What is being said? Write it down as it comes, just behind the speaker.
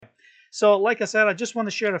So, like I said, I just want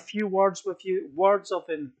to share a few words with you, words of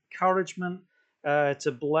encouragement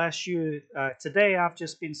to bless you. Today, I've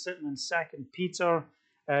just been sitting in Second Peter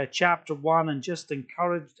chapter 1 and just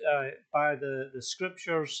encouraged by the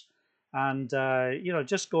scriptures and,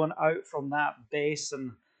 just going out from that base.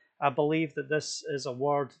 And I believe that this is a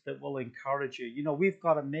word that will encourage you. We've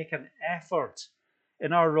got to make an effort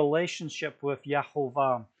in our relationship with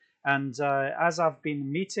Yahovah. And as I've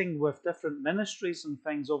been meeting with different ministries and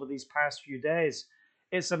things over these past few days,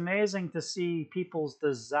 it's amazing to see people's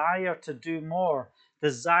desire to do more,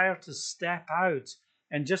 desire to step out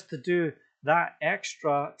and just to do that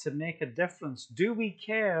extra to make a difference. Do we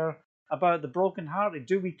care about the brokenhearted?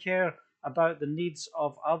 Do we care about the needs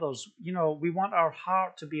of others? We want our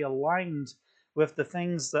heart to be aligned with the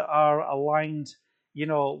things that are aligned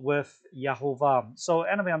with Yahovah. So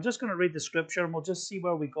anyway, I'm just going to read the scripture and we'll just see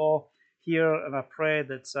where we go here. And I pray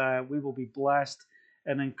that we will be blessed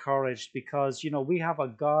and encouraged because, we have a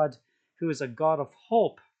God who is a God of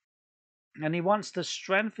hope and he wants to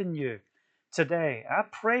strengthen you today. I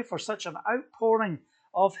pray for such an outpouring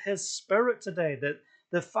of his spirit today that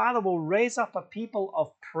the Father will raise up a people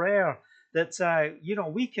of prayer that,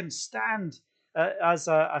 we can stand as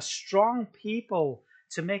a strong people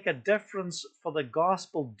to make a difference for the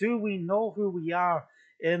gospel. Do we know who we are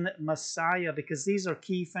in Messiah? Because these are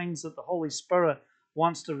key things that the Holy Spirit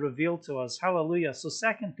wants to reveal to us. Hallelujah. So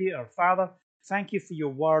 2 Peter, Father, thank you for your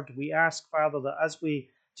word. We ask, Father, that as we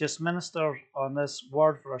just minister on this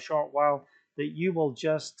word for a short while, that you will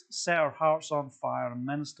just set our hearts on fire and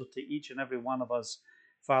minister to each and every one of us.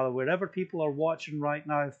 Father, wherever people are watching right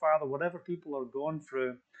now, Father, whatever people are going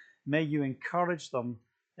through, may you encourage them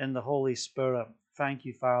in the Holy Spirit. Thank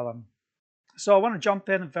you, Father. So I want to jump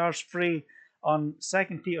in verse 3 on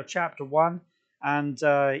 2 Peter chapter 1. And,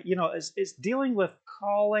 it's dealing with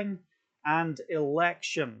calling and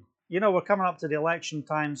election. We're coming up to the election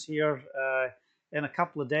times here in a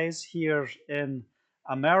couple of days here in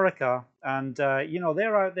America. And,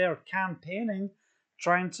 they're out there campaigning,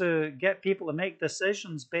 trying to get people to make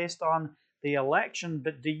decisions based on the election.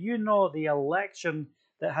 But do you know the election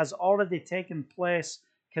that has already taken place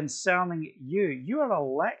concerning you? You are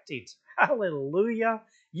elected. Hallelujah.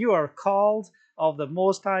 You are called of the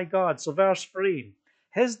Most High God. So, verse 3,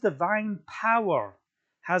 his divine power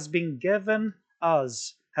has given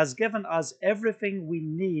us everything we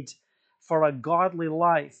need for a godly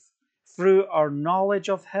life through our knowledge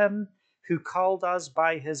of him who called us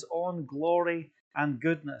by his own glory and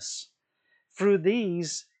goodness. Through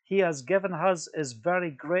these, he has given us his very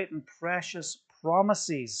great and precious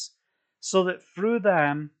promises, so that through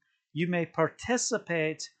them you may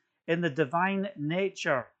participate in the divine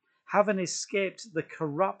nature, having escaped the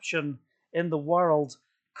corruption in the world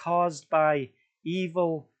caused by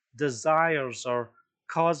evil desires or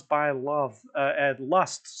caused by lust.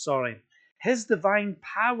 His divine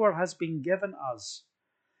power has been given us.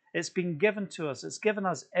 It's been given to us. It's given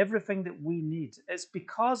us everything that we need. It's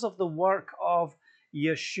because of the work of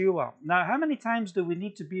Yeshua. Now, how many times do we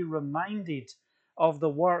need to be reminded of the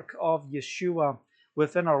work of Yeshua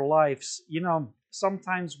within our lives?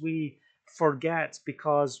 Sometimes we forget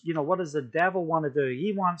because, what does the devil want to do?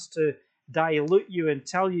 He wants to dilute you and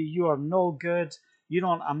tell you you are no good. You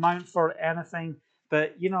don't amount for anything.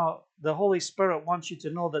 But, the Holy Spirit wants you to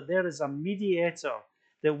know that there is a mediator,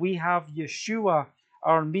 that we have Yeshua,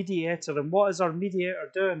 our mediator. And what is our mediator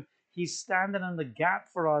doing? He's standing in the gap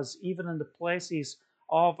for us, even in the places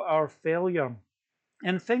of our failure.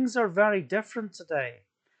 And things are very different today.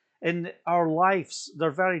 In our lives,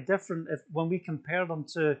 they're very different when we compare them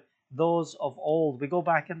to those of old. We go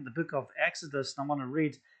back into the book of Exodus, and I want to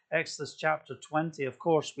read Exodus chapter 20. Of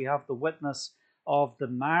course, we have the witness of the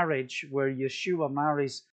marriage where Yeshua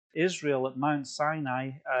marries Israel at Mount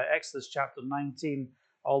Sinai, Exodus chapter 19,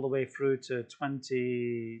 all the way through to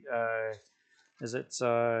 20,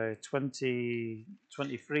 20,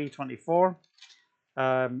 23, 24.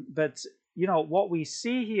 But, what we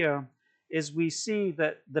see here is we see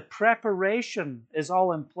that the preparation is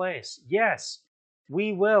all in place. Yes,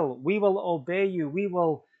 we will obey you. We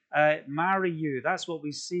will marry you. That's what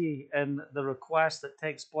we see in the request that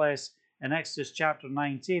takes place in Exodus chapter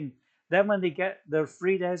 19. Then when they get their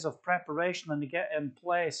 3 days of preparation and they get in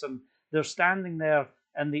place and they're standing there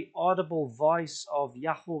and the audible voice of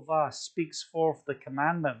Yahovah speaks forth the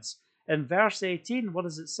commandments. In verse 18, what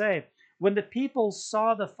does it say? When the people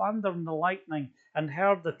saw the thunder and the lightning and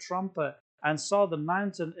heard the trumpet and saw the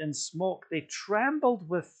mountain in smoke, they trembled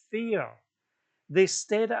with fear. They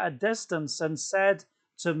stayed at a distance and said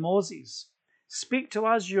to Moses, "Speak to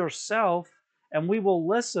us yourself, and we will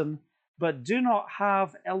listen, but do not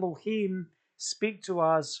have Elohim speak to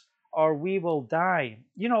us or we will die.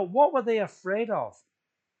 What were they afraid of?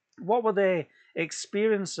 What were they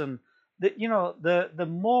experiencing? The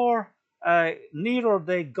more nearer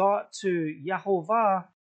they got to Yahovah,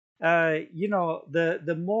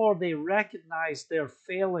 the more they recognized their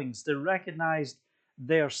failings, they recognized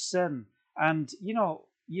their sin. And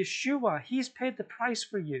Yeshua, he's paid the price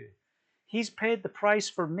for you. He's paid the price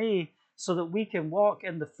for me so that we can walk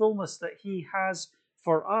in the fullness that he has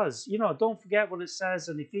for us. Don't forget what it says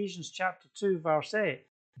in Ephesians chapter 2, verse 8.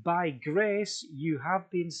 By grace you have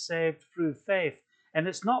been saved through faith. And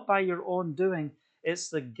it's not by your own doing, it's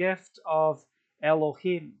the gift of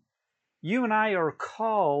Elohim. You and I are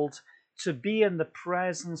called to be in the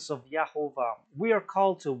presence of Yahovah. We are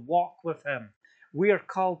called to walk with him. We are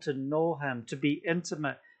called to know him, to be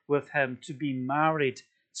intimate with him, to be married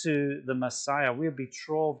to the Messiah. We are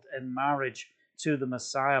betrothed in marriage to the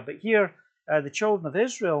Messiah. But here, the children of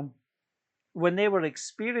Israel, when they were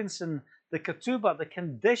experiencing the ketubah, the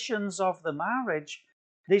conditions of the marriage,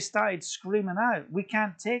 they started screaming out, "We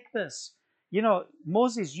can't take this.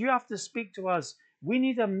 Moses, you have to speak to us. We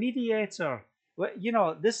need a mediator.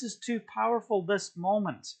 This is too powerful, this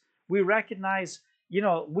moment. We recognize,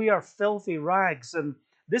 we are filthy rags." And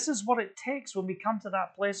this is what it takes when we come to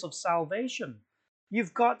that place of salvation.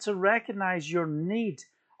 You've got to recognize your need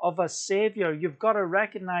of a savior. You've got to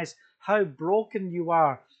recognize how broken you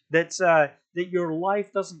are, that your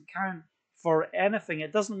life doesn't count for anything.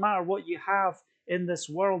 It doesn't matter what you have in this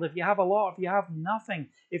world. If you have a lot, if you have nothing,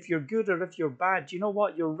 if you're good or if you're bad, you know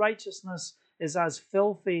what? Your righteousness is as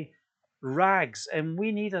filthy rags, and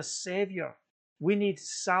we need a savior. We need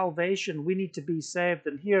salvation. We need to be saved.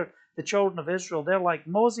 And here, the children of Israel, they're like,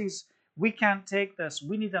 "Moses, we can't take this.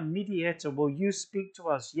 We need a mediator. Will you speak to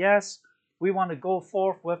us?" Yes, we want to go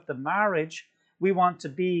forth with the marriage. We want to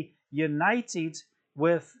be united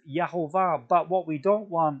with Yahovah. But what we don't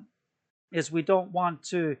want is we don't want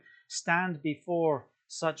to stand before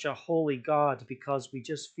such a holy God because we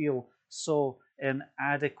just feel so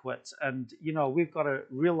inadequate. And we've got to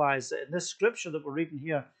realize that in this scripture that we're reading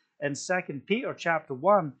here in 2 Peter chapter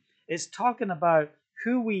 1, it's talking about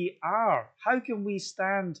who we are. How can we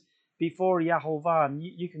stand before Yahovah? And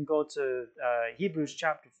you can go to Hebrews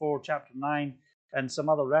chapter 4, chapter 9, and some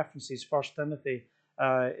other references, 1 Timothy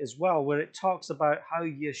as well, where it talks about how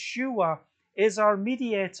Yeshua is our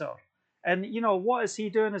mediator. And what is he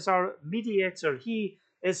doing as our mediator? He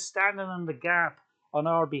is standing in the gap on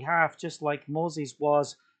our behalf, just like Moses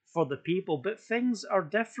was for the people. But things are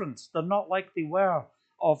different. They're not like they were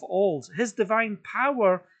of old. His divine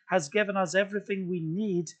power has given us everything we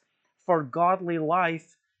need for godly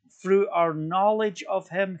life through our knowledge of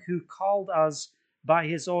him who called us by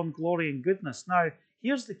his own glory and goodness. Now,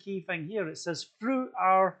 here's the key thing here. It says, through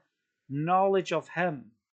our knowledge of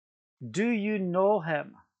him. Do you know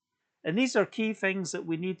him? And these are key things that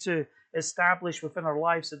we need to establish within our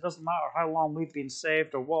lives. It doesn't matter how long we've been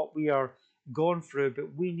saved or what we are going through,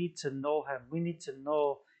 but we need to know him. We need to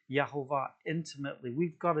know Yahovah intimately.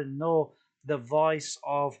 We've got to know the voice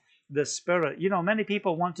of the Spirit. Many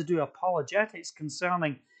people want to do apologetics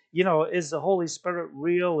concerning, is the Holy Spirit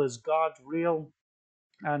real? Is God real?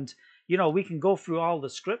 And, we can go through all the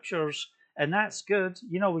scriptures, and that's good.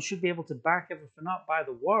 We should be able to back everything up by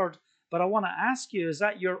the word. But I want to ask you, is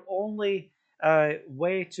that your only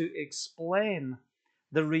way to explain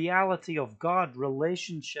the reality of God,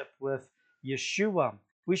 relationship with Yeshua?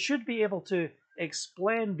 We should be able to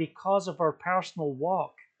explain because of our personal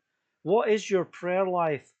walk. What is your prayer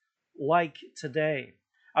life like today?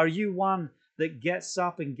 Are you one that gets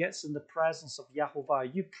up and gets in the presence of Yahovah? Are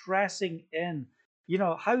you pressing in?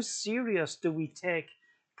 How serious do we take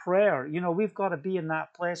prayer? We've got to be in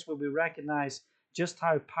that place where we recognize just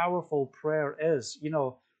how powerful prayer is.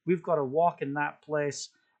 We've got to walk in that place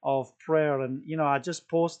of prayer. And, I just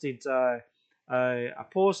posted a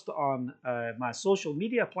post on my social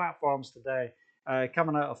media platforms today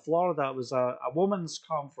coming out of Florida. It was a women's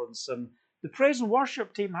conference, and the praise and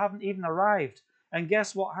worship team haven't even arrived. And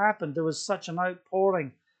guess what happened? There was such an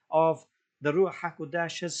outpouring of the Ruach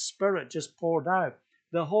HaKodesh, his spirit just poured out.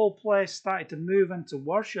 The whole place started to move into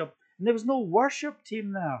worship, and there was no worship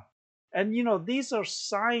team there. And these are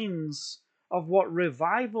signs of what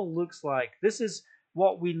revival looks like. This is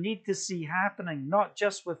what we need to see happening, not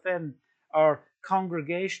just within our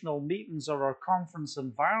congregational meetings or our conference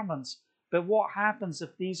environments, but what happens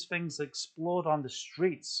if these things explode on the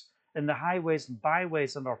streets, in the highways and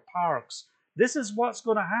byways and our parks? This is what's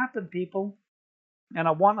going to happen, people. And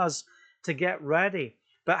I want us to get ready.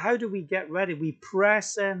 But how do we get ready? We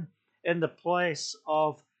press in the place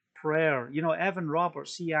of prayer. Evan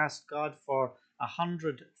Roberts, he asked God for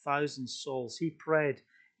 100,000 souls. He prayed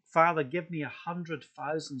Father, give me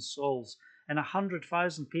 100,000 souls. And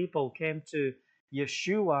 100,000 people came to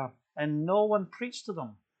Yeshua, and no one preached to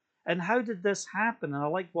them. And how did this happen? And I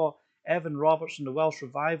like what Evan Roberts from the Welsh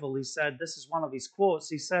Revival, he said, this is one of his quotes.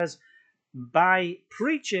 He says, by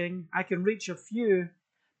preaching, I can reach a few,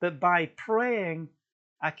 but by praying,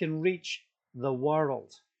 I can reach the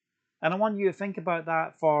world. And I want you to think about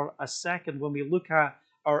that for a second when we look at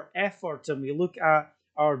our effort and we look at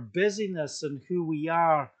our busyness and who we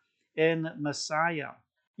are in Messiah.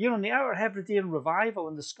 You know, in the Outer Hebridean revival,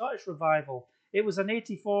 in the Scottish revival, it was an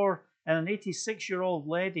 84 and an 86-year-old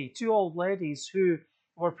lady, two old ladies who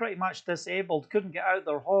were pretty much disabled, couldn't get out of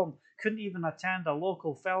their home, couldn't even attend a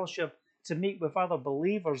local fellowship to meet with other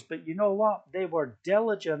believers. But you know what? They were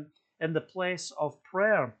diligent in the place of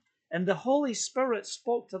prayer. And the Holy Spirit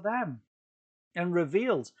spoke to them and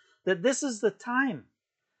revealed that this is the time.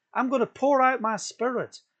 I'm going to pour out my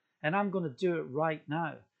Spirit, and I'm going to do it right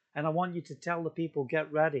now. And I want you to tell the people,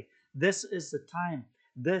 get ready. This is the time.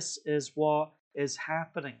 This is what is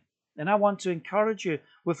happening. And I want to encourage you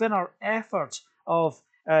within our effort of,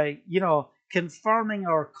 confirming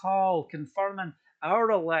our call, confirming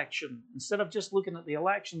our election, instead of just looking at the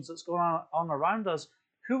elections that's going on around us.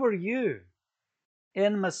 Who are you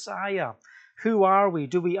in Messiah? Who are we?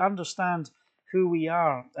 Do we understand who we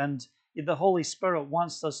are? And the Holy Spirit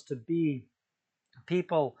wants us to be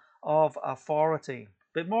people of authority.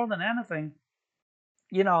 But more than anything,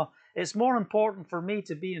 it's more important for me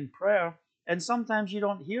to be in prayer. And sometimes you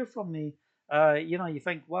don't hear from me. You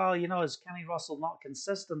think, well, is Kenny Russell not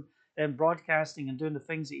consistent in broadcasting and doing the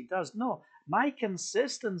things that he does? No, my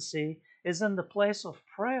consistency is in the place of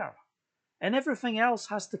prayer. And everything else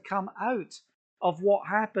has to come out of what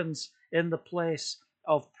happens in the place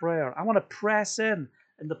of prayer. I want to press in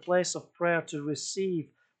the place of prayer to receive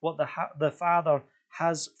what the Father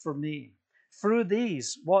has for me. Through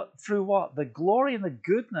these, through what? The glory and the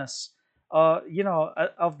goodness, of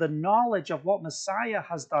the knowledge of what Messiah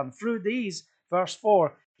has done. Through these, verse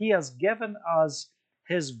 4, he has given us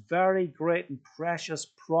his very great and precious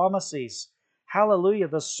promises. Hallelujah.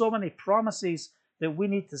 There's so many promises that we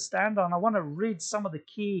need to stand on. I want to read some of the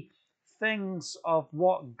key things of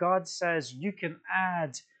what God says you can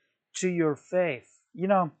add to your faith.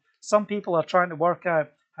 Some people are trying to work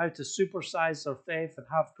out how to supersize their faith and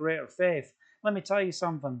have greater faith. Let me tell you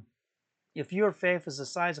something. If your faith is the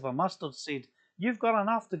size of a mustard seed, you've got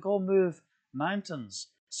enough to go move mountains.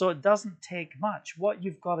 So it doesn't take much. What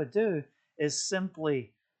you've got to do is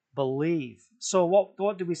simply believe. So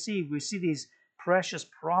what do we see? We see these precious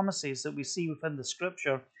promises that we see within the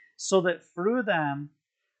scripture, so that through them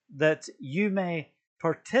that you may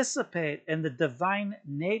participate in the divine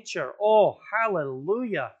nature. Oh,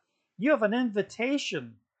 hallelujah. You have an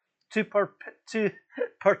invitation to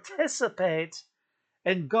participate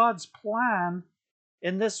in God's plan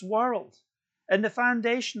in this world. And the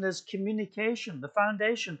foundation is communication. The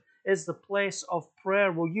foundation is the place of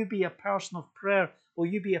prayer. Will you be a person of prayer? Will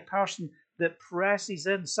you be a person that presses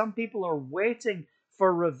in? Some people are waiting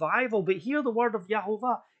for revival, but hear the word of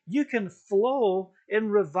Yahovah. You can flow in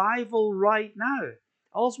revival right now.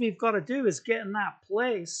 All we've got to do is get in that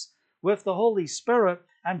place with the Holy Spirit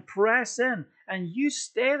and press in. And you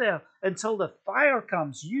stay there until the fire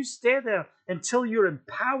comes. You stay there until you're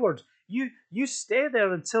empowered. You stay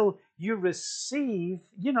there until you receive,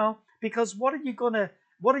 because what are you going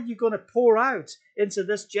to pour out into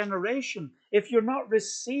this generation if you're not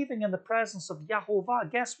receiving in the presence of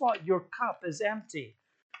Yahovah? Guess what? Your cup is empty.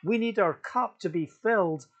 We need our cup to be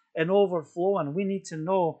filled and overflowing. We need to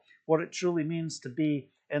know what it truly means to be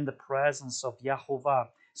in the presence of Yahovah.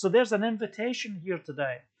 So there's an invitation here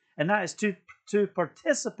today, and that is to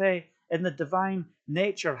participate in the divine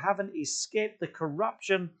nature, having escaped the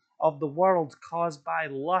corruption of the world caused by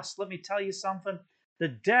lust. Let me tell you something. The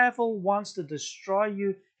devil wants to destroy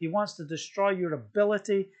you. He wants to destroy your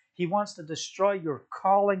ability. He wants to destroy your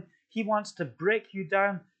calling. He wants to break you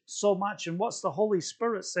down so much. And what's the Holy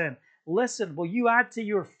Spirit saying? Listen, will you add to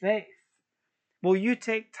your faith? Will you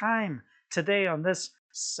take time today on this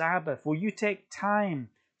Sabbath? Will you take time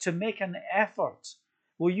to make an effort?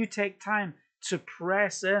 Will you take time to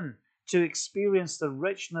press in to experience the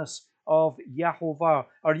richness of Yahovah?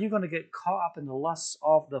 Are you going to get caught up in the lusts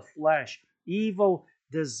of the flesh, evil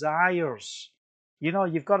desires?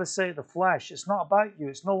 You've got to say the flesh. It's not about you.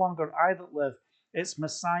 It's no longer I that live. It's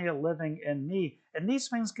Messiah living in me. And these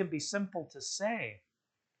things can be simple to say,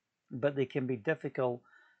 but they can be difficult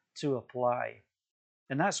to apply.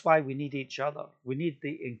 And that's why we need each other. We need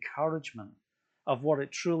the encouragement of what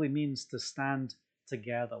it truly means to stand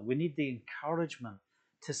together. We need the encouragement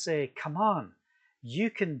to say, come on, you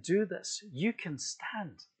can do this. You can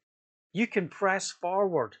stand. You can press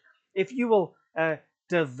forward. If you will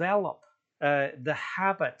develop the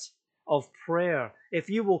habit of prayer, if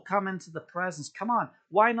you will come into the presence, come on,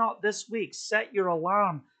 why not this week set your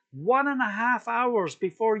alarm 1.5 hours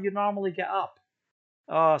before you normally get up?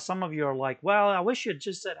 Some of you are like, well, I wish you'd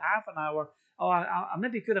just said half an hour. Oh, I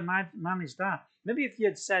maybe could have managed that. Maybe if you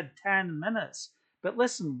had said 10 minutes. But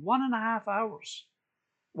listen, 1.5 hours.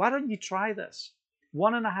 Why don't you try this?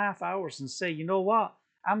 1.5 hours and say, you know what?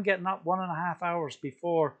 I'm getting up 1.5 hours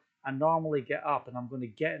before I normally get up, and I'm going to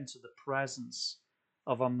get into the presence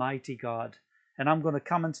of a mighty God. And I'm going to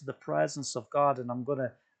come into the presence of God, and I'm going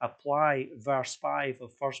to apply verse 5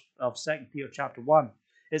 of 2 Peter chapter 1.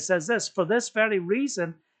 It says this, for this very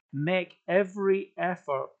reason, make every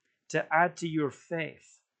effort to add to your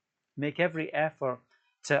faith. Make every effort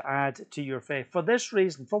to add to your faith. For this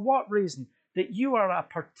reason, for what reason? That you are a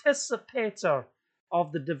participator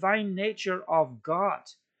of the divine nature of God.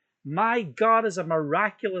 My God is a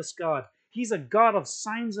miraculous God. He's a God of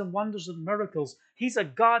signs and wonders and miracles. He's a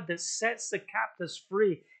God that sets the captives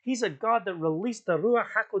free. He's a God that released the Ruach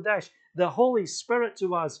HaKodesh, the Holy Spirit,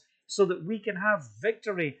 to us so that we can have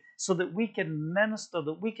victory, so that we can minister,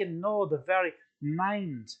 that we can know the very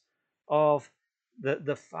mind of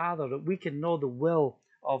the Father, that we can know the will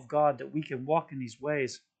of God, that we can walk in His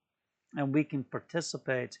ways, and we can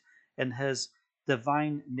participate in His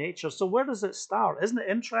divine nature. So where does it start? Isn't it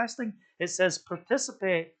interesting? It says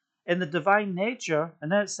participate in the divine nature,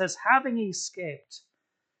 and then it says having escaped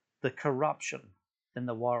the corruption in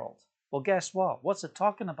the world. Well, guess what? What's it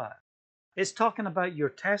talking about? It's talking about your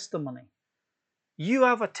testimony. You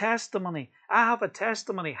have a testimony. I have a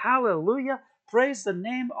testimony. Hallelujah. Praise the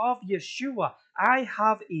name of Yeshua. I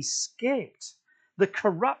have escaped the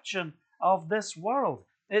corruption of this world.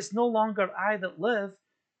 It's no longer I that live,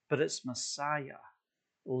 but it's Messiah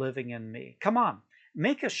living in me. Come on,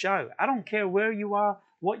 make a shout. I don't care where you are,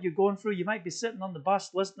 what you're going through. You might be sitting on the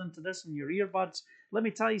bus listening to this in your earbuds. Let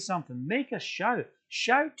me tell you something. Make a shout.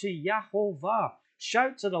 Shout to Yahovah.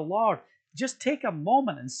 Shout to the Lord. Just take a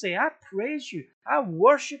moment and say, I praise you. I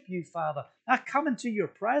worship you, Father. I come into your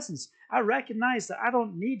presence. I recognize that I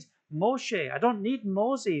don't need Moshe. I don't need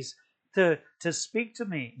Moses to speak to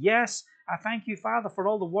me. Yes, I thank you, Father, for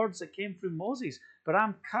all the words that came through Moses, but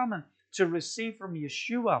I'm coming to receive from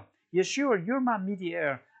Yeshua. Yeshua, you're my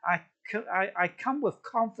mediator. I come with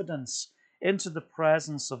confidence into the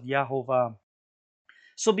presence of Yahovah.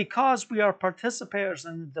 So because we are participators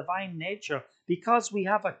in the divine nature, because we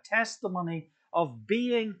have a testimony of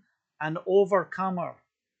being an overcomer.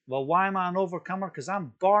 Well, why am I an overcomer? Because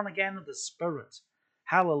I'm born again of the Spirit.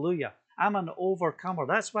 Hallelujah. I'm an overcomer.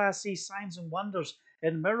 That's why I see signs and wonders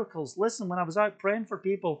and miracles. Listen, when I was out praying for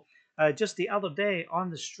people just the other day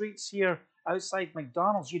on the streets here outside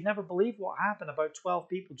McDonald's, you'd never believe what happened. About 12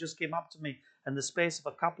 people just came up to me in the space of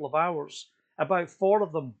a couple of hours. About 4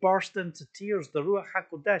 of them burst into tears. The Ruach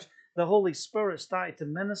HaKodesh, the Holy Spirit, started to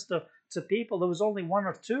minister to people. There was only 1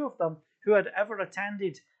 or 2 of them who had ever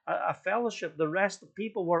attended a fellowship. The rest of the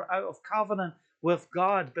people were out of covenant with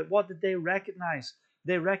God. But what did they recognize?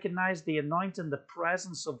 They recognized the anointing, the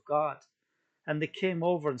presence of God. And they came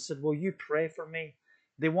over and said, will you pray for me?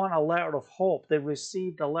 They want a letter of hope. They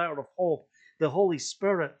received a letter of hope. The Holy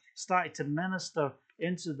Spirit started to minister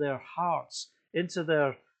into their hearts, into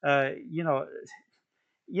their,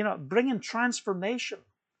 bringing transformation.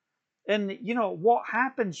 And, what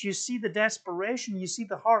happens? You see the desperation, you see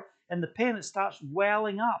the heart and the pain, it starts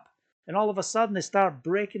welling up. And all of a sudden, they start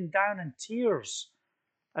breaking down in tears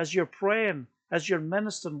as you're praying, as you're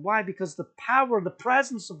ministering. Why? Because the power, the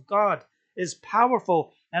presence of God is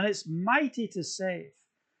powerful and it's mighty to save.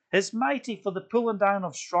 It's mighty for the pulling down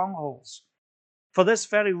of strongholds. For this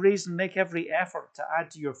very reason, make every effort to add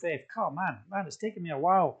to your faith. Come on, man, it's taken me a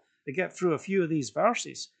while to get through a few of these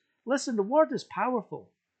verses. Listen, the word is powerful.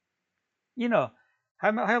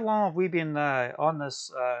 How long have we been on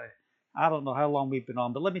this? I don't know how long we've been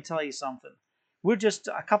on, but let me tell you something. We're just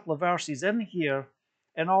a couple of verses in here,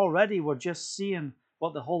 and already we're just seeing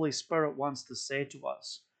what the Holy Spirit wants to say to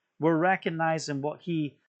us. We're recognizing what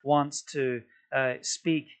He wants to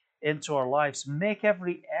speak into our lives. Make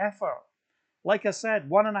every effort. Like I said,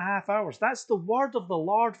 1.5 hours. That's the word of the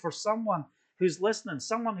Lord for someone who's listening,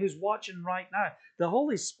 someone who's watching right now. The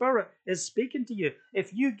Holy Spirit is speaking to you.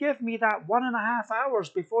 If you give me that 1.5 hours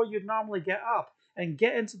before you normally get up and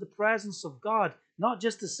get into the presence of God, not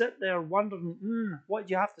just to sit there wondering what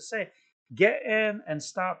you have to say, get in and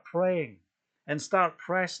start praying and start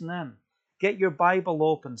pressing in. Get your Bible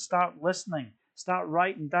open, start listening, start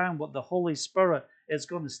writing down what the Holy Spirit is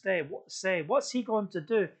going to say. What's He going to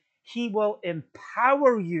do? He will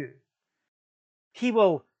empower you. He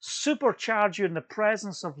will supercharge you in the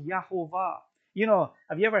presence of Yahovah. You know,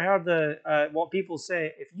 have you ever heard what people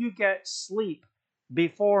say? If you get sleep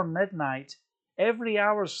before midnight, every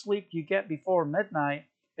hour's sleep you get before midnight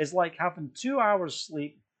is like having 2 hours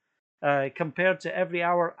sleep compared to every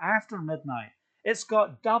hour after midnight. It's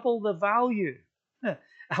got double the value.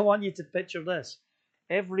 I want you to picture this.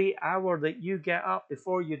 Every hour that you get up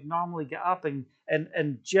before you'd normally get up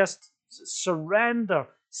and just surrender,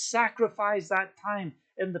 sacrifice that time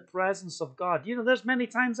in the presence of God. You know, there's many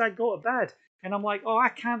times I go to bed and I'm like, oh, I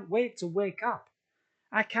can't wait to wake up.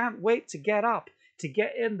 I can't wait to get up, to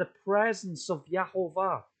get in the presence of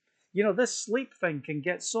Yahovah. You know, this sleep thing can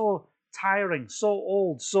get so tiring, so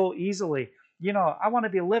old, so easily. You know, I want to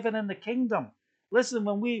be living in the kingdom. Listen,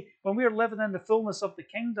 when we're living in the fullness of the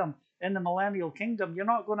kingdom, in the millennial kingdom, you're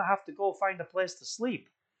not going to have to go find a place to sleep.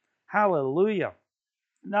 Hallelujah.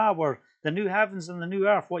 Now we're the new heavens and the new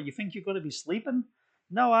earth. What, you think you're going to be sleeping?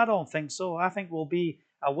 No, I don't think so. I think we'll be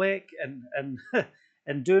awake and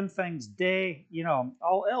and doing things day, you know,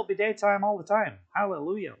 it'll be daytime all the time.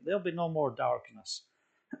 Hallelujah. There'll be no more darkness.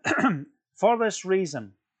 For this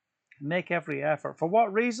reason, make every effort. For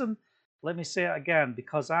what reason? Let me say it again.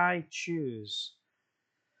 Because I choose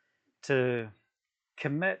to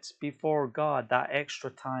commit before God that extra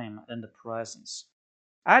time in the presence.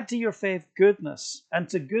 Add to your faith goodness, and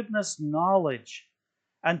to goodness knowledge,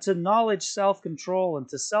 and to knowledge self-control, and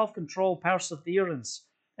to self-control perseverance,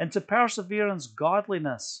 and to perseverance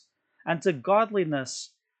godliness, and to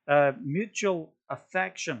godliness mutual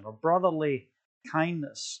affection or brotherly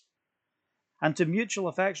kindness, and to mutual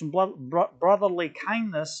affection, brotherly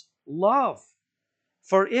kindness, love.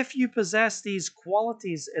 For if you possess these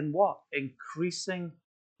qualities in what? Increasing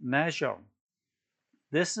measure.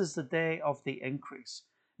 This is the day of the increase.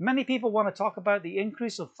 Many people want to talk about the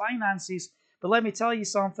increase of finances, but let me tell you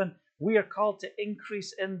something. We are called to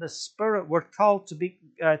increase in the spirit. We're called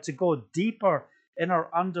to go deeper in our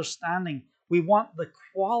understanding. We want the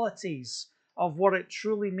qualities of what it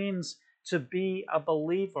truly means to be a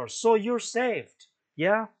believer. So you're saved,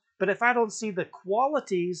 yeah? But if I don't see the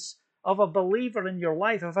qualities of a believer in your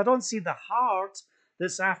life, if I don't see the heart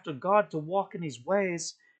that's after God to walk in his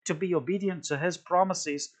ways, to be obedient to his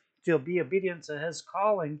promises, to be obedient to his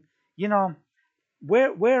calling, you know,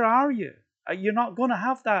 where are you? You're not going to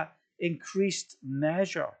have that increased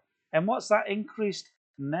measure. And what's that increased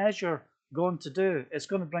measure going to do? It's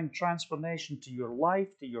going to bring transformation to your life,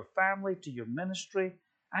 to your family, to your ministry,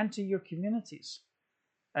 and to your communities.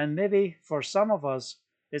 And maybe for some of us,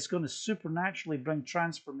 it's going to supernaturally bring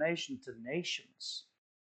transformation to nations.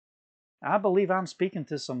 I believe I'm speaking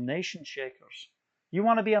to some nation shakers. You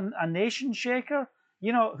want to be a nation shaker?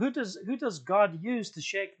 You know, who does God use to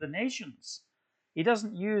shake the nations? He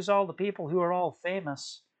doesn't use all the people who are all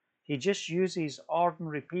famous. He just uses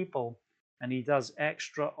ordinary people, and he does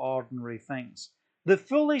extraordinary things. The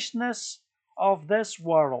foolishness of this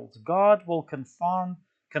world, God will confound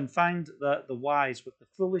the wise with the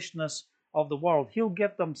foolishness of the world. He'll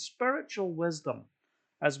give them spiritual wisdom,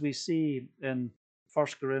 as we see in 1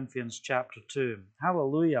 Corinthians chapter 2.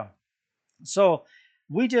 Hallelujah. So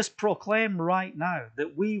we just proclaim right now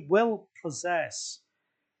that we will possess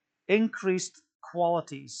increased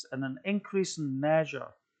qualities and an increasing measure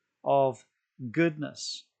of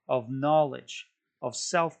goodness, of knowledge, of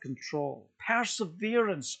self-control,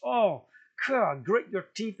 perseverance. Oh, God, grit your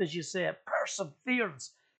teeth as you say it.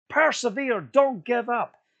 Perseverance. Persevere. Don't give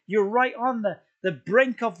up. You're right on the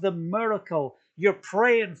brink of the miracle. You're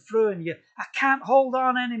praying through and I can't hold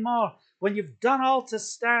on anymore. When you've done all to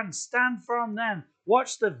stand, stand firm then.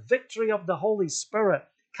 Watch the victory of the Holy Spirit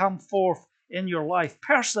come forth in your life.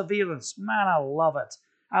 Perseverance, man, I love it.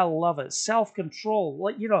 I love it.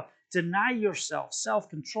 Self-control, you know, deny yourself.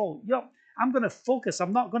 Self-control. You know, I'm going to focus.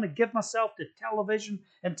 I'm not going to give myself to television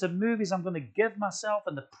and to movies. I'm going to give myself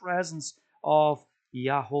in the presence of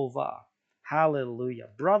Yahovah. Hallelujah.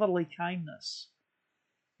 Brotherly kindness.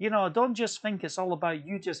 You know, don't just think it's all about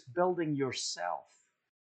you just building yourself.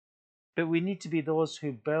 But we need to be those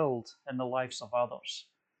who build in the lives of others.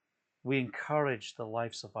 We encourage the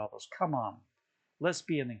lives of others. Come on. Let's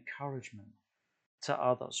be an encouragement to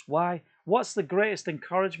others. Why? What's the greatest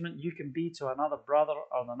encouragement you can be to another brother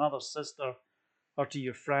or another sister or to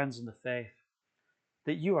your friends in the faith?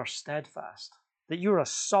 That you are steadfast, that you're a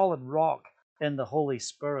solid rock in the Holy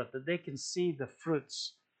Spirit, that they can see the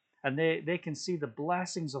fruits and they can see the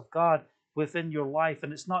blessings of God within your life.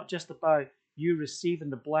 And it's not just about you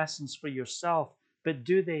receiving the blessings for yourself, but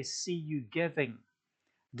do they see you giving?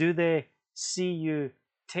 Do they see you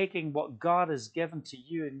taking what God has given to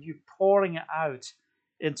you and you pouring it out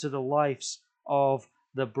into the lives of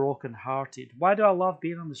the brokenhearted. Why do I love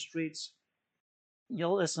being on the streets?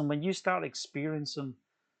 Listen, when you start experiencing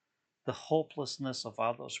the hopelessness of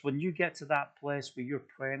others, when you get to that place where you're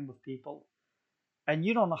praying with people and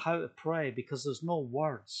you don't know how to pray because there's no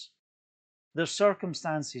words. Their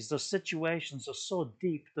circumstances, their situations are so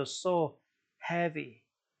deep, they're so heavy.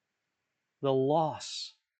 The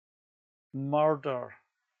loss, murder,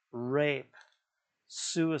 rape,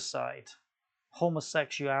 suicide,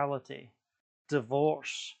 homosexuality,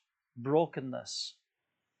 divorce, brokenness.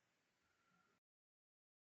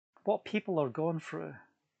 What people are going through.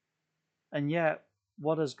 And yet,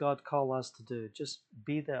 what does God call us to do? Just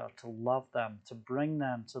be there to love them, to bring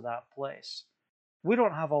them to that place. We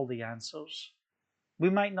don't have all the answers. We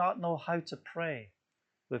might not know how to pray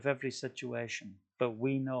with every situation, but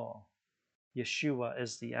we know Yeshua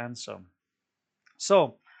is the answer.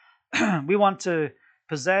 So, we want to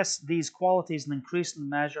possess these qualities in increasing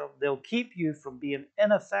measure. They'll keep you from being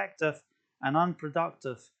ineffective and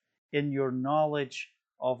unproductive in your knowledge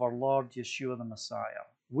of our Lord Yeshua the Messiah.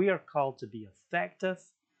 We are called to be effective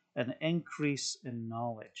and increase in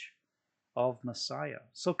knowledge of Messiah.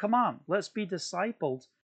 So come on, let's be discipled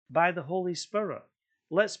by the Holy Spirit.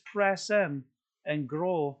 Let's press in and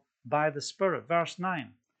grow by the Spirit. Verse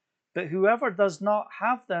 9. But whoever does not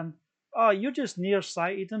have them, you're just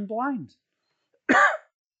nearsighted and blind.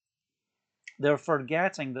 They're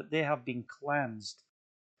forgetting that they have been cleansed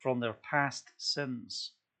from their past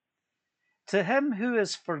sins. To him who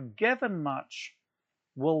is forgiven much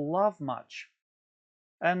will love much.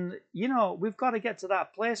 And, we've got to get to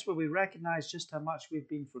that place where we recognize just how much we've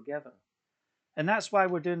been forgiven. And that's why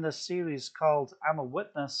we're doing this series called I'm a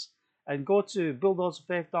Witness. And go to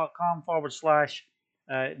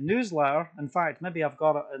bulldozeoffaith.com/newsletter. In fact, maybe I've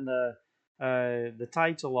got it in the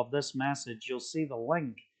title of this message. You'll see the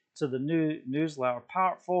link to the new newsletter,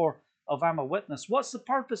 part 4 of I'm a Witness. What's the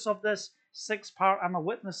purpose of this 6-part I'm a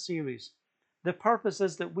Witness series? The purpose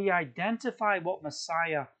is that we identify what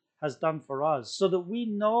Messiah has done for us, so that we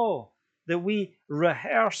know, that we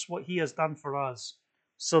rehearse what he has done for us,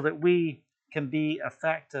 so that we can be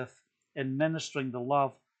effective in ministering the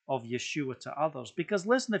love of Yeshua to others. Because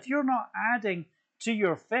listen, if you're not adding to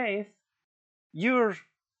your faith, you're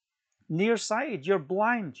nearsighted, you're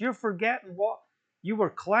blind, you're forgetting what you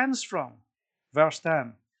were cleansed from. Verse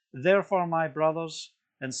 10. Therefore, my brothers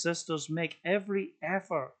and sisters, make every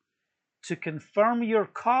effort to confirm your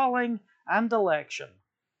calling and election.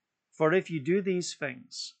 For if you do these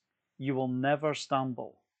things, you will never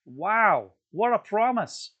stumble. Wow, what a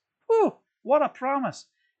promise. Whew, what a promise.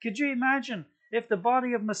 Could you imagine if the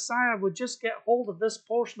body of Messiah would just get hold of this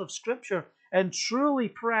portion of Scripture and truly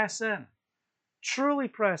press in? Truly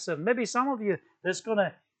press in. Maybe some of you that's going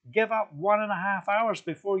to give up 1.5 hours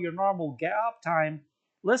before your normal get-up time.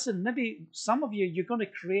 Listen, maybe some of you, you're going to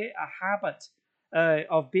create a habit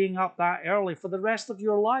of being up that early for the rest of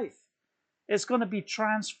your life. It's going to be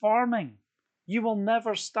transforming. You will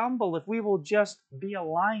never stumble if we will just be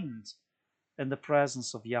aligned in the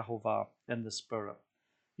presence of Yahovah in the Spirit.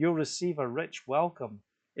 You'll receive a rich welcome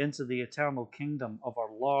into the eternal kingdom of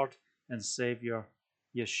our Lord and Savior,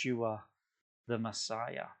 Yeshua the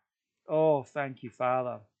Messiah. Oh, thank you,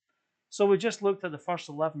 Father. So we just looked at the first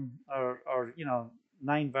 11 or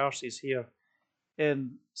 9 verses here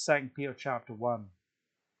in 2 Peter chapter 1.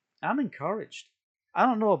 I'm encouraged. I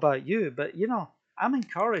don't know about you, but I'm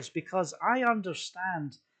encouraged because I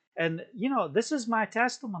understand. And this is my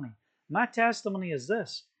testimony. My testimony is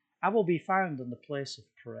this: I will be found in the place of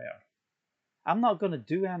prayer. I'm not going to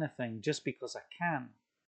do anything just because I can.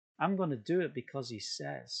 I'm going to do it because he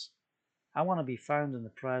says. I want to be found in the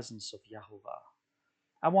presence of Yahovah.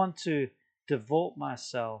 I want to devote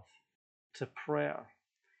myself to prayer.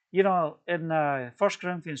 In 1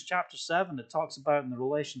 Corinthians chapter 7, it talks about in the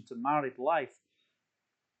relation to married life,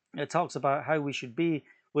 it talks about how we should be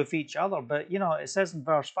with each other. But, it says in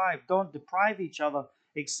verse 5, don't deprive each other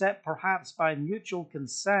except perhaps by mutual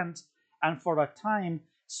consent and for a time,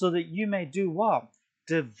 so that you may do what?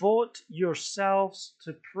 Devote yourselves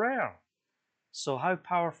to prayer. So how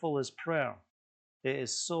powerful is prayer? It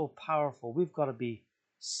is so powerful. We've got to be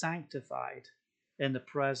sanctified in the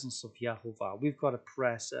presence of Yahovah. We've got to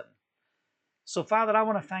press in. So, Father, I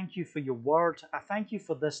want to thank you for your word. I thank you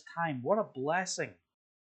for this time. What a blessing.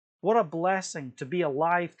 What a blessing to be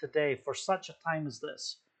alive today for such a time as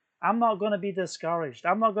this. I'm not going to be discouraged.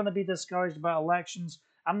 I'm not going to be discouraged about elections.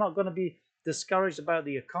 I'm not going to be discouraged about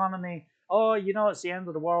the economy. Oh, it's the end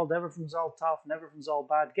of the world. Everything's all tough and everything's all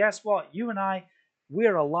bad. Guess what? You and I,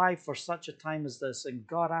 we're alive for such a time as this. And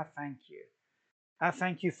God, I thank you. I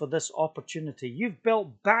thank you for this opportunity. You've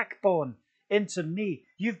built backbone into me.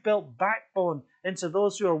 You've built backbone into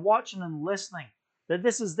those who are watching and listening, that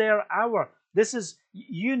this is their hour.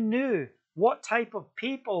 You knew what type of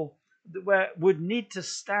people would need to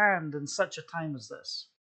stand in such a time as this.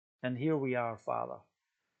 And here we are, Father.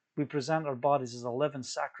 We present our bodies as a living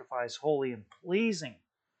sacrifice, holy and pleasing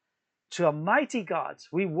to a mighty God.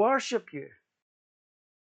 We worship you.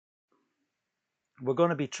 We're going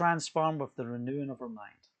to be transformed with the renewing of our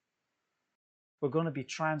mind. We're going to be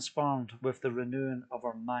transformed with the renewing of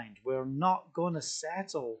our mind. We're not going to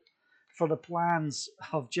settle for the plans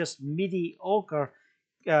of just mediocre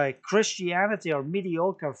Christianity or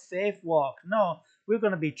mediocre faith walk. No, we're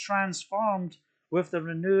going to be transformed with the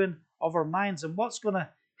renewing of our minds. And what's going to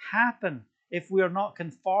happen if we are not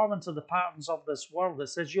conforming to the patterns of this world? It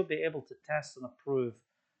says you'll be able to test and approve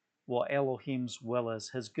what Elohim's will is,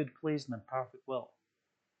 his good, pleasing, and perfect will.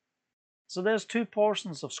 So there's two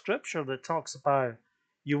portions of Scripture that talks about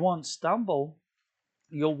you won't stumble,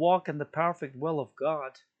 you'll walk in the perfect will of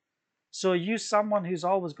God. So you, someone who's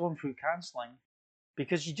always going through counseling,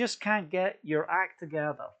 because you just can't get your act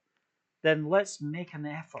together, then let's make an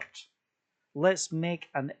effort. Let's make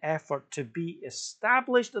an effort to be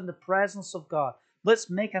established in the presence of God. Let's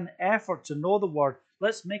make an effort to know the Word.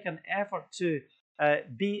 Let's make an effort to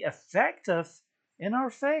be effective in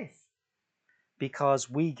our faith, because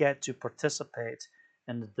we get to participate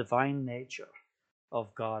in the divine nature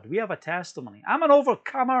of God. We have a testimony. I'm an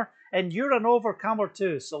overcomer, and you're an overcomer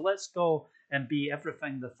too. So let's go and be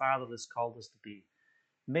everything the Father has called us to be.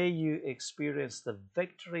 May you experience the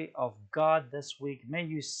victory of God this week. May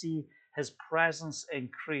you see his presence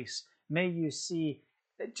increase. May you see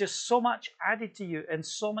just so much added to you in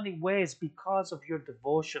so many ways because of your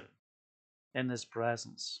devotion in his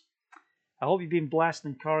presence. I hope you've been blessed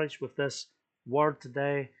and encouraged with this word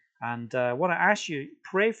today. And I want to ask you,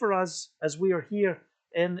 pray for us as we are here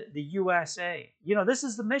in the USA. You know, this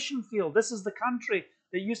is the mission field. This is the country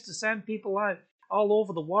that used to send people out all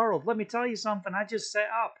over the world. Let me tell you something. I just set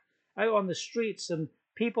up out on the streets, and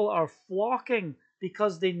people are flocking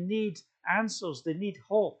because they need answers. They need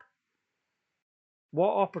hope. What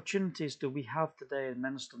opportunities do we have today in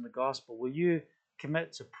ministering the gospel? Will you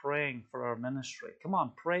commit to praying for our ministry? Come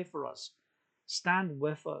on, pray for us. Stand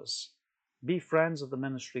with us. Be friends of the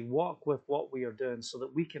ministry. Walk with what we are doing so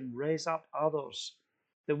that we can raise up others,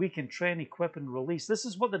 that we can train, equip, and release. This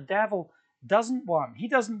is what the devil doesn't want. He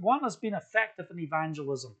doesn't want us being effective in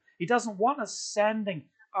evangelism. He doesn't want us sending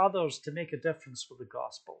others to make a difference for the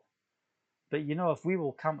gospel. But you know, if we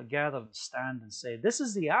will come together and stand and say, this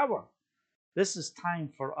is the hour. This is time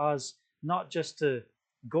for us not just to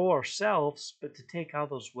go ourselves, but to take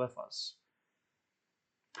others with us.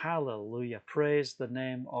 Hallelujah. Praise the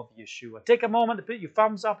name of Yeshua. Take a moment to put your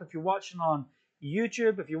thumbs up if you're watching on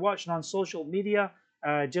YouTube. If you're watching on social media,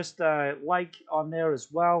 just like on there as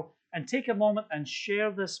well. And take a moment and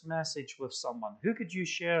share this message with someone. Who could you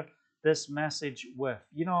share this message with?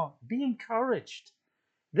 You know, be encouraged.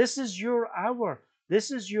 This is your hour.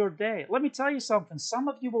 This is your day. Let me tell you something. Some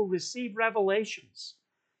of you will receive revelations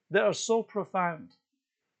that are so profound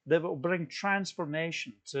that will bring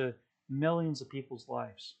transformation to millions of people's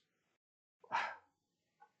lives.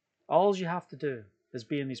 All you have to do is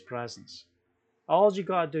be in his presence. All you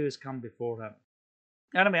got to do is come before him.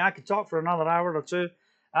 Anyway, I could talk for another hour or two.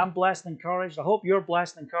 I'm blessed and encouraged. I hope you're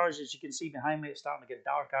blessed and encouraged. As you can see behind me, it's starting to get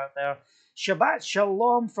dark out there. Shabbat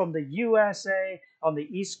Shalom from the USA on the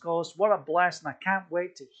East Coast. What a blessing. I can't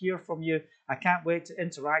wait to hear from you. I can't wait to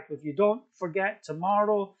interact with you. Don't forget,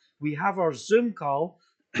 tomorrow we have our Zoom call.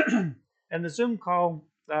 And the Zoom call,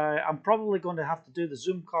 I'm probably going to have to do the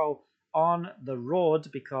Zoom call on the road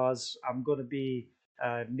because I'm going to be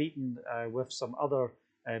meeting with some other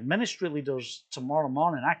ministry leaders tomorrow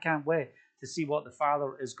morning. I can't wait to see what the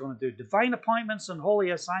Father is going to do. Divine appointments and holy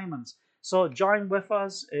assignments. So join with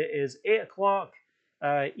us. It is 8 o'clock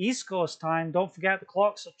East Coast time. Don't forget the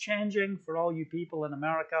clocks are changing for all you people in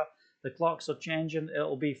America. The clocks are changing.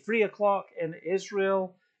 It'll be 3 o'clock in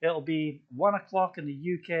Israel. It'll be 1 o'clock in the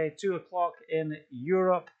UK, 2 o'clock in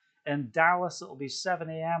Europe. In Dallas, it'll be 7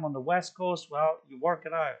 a.m. on the West Coast. Well, you work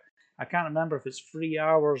it out. I can't remember if it's 3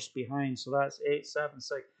 hours behind, so that's 8, 7,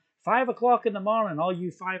 6. 5 o'clock in the morning, all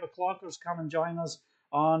you 5 o'clockers, come and join us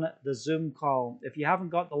on the Zoom call. If you haven't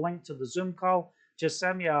got the link to the Zoom call, just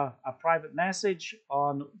send me a private message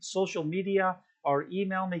on social media or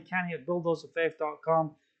email me,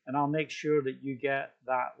 kenny@bulldozersoffaith.com, and I'll make sure that you get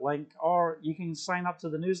that link. Or you can sign up to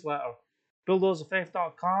the newsletter,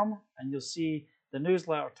 bulldozersoffaith.com, and you'll see the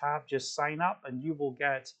newsletter tab. Just sign up and you will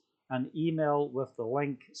get an email with the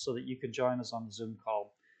link so that you can join us on the Zoom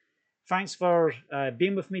call. Thanks for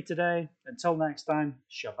being with me today. Until next time,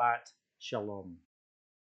 Shabbat Shalom.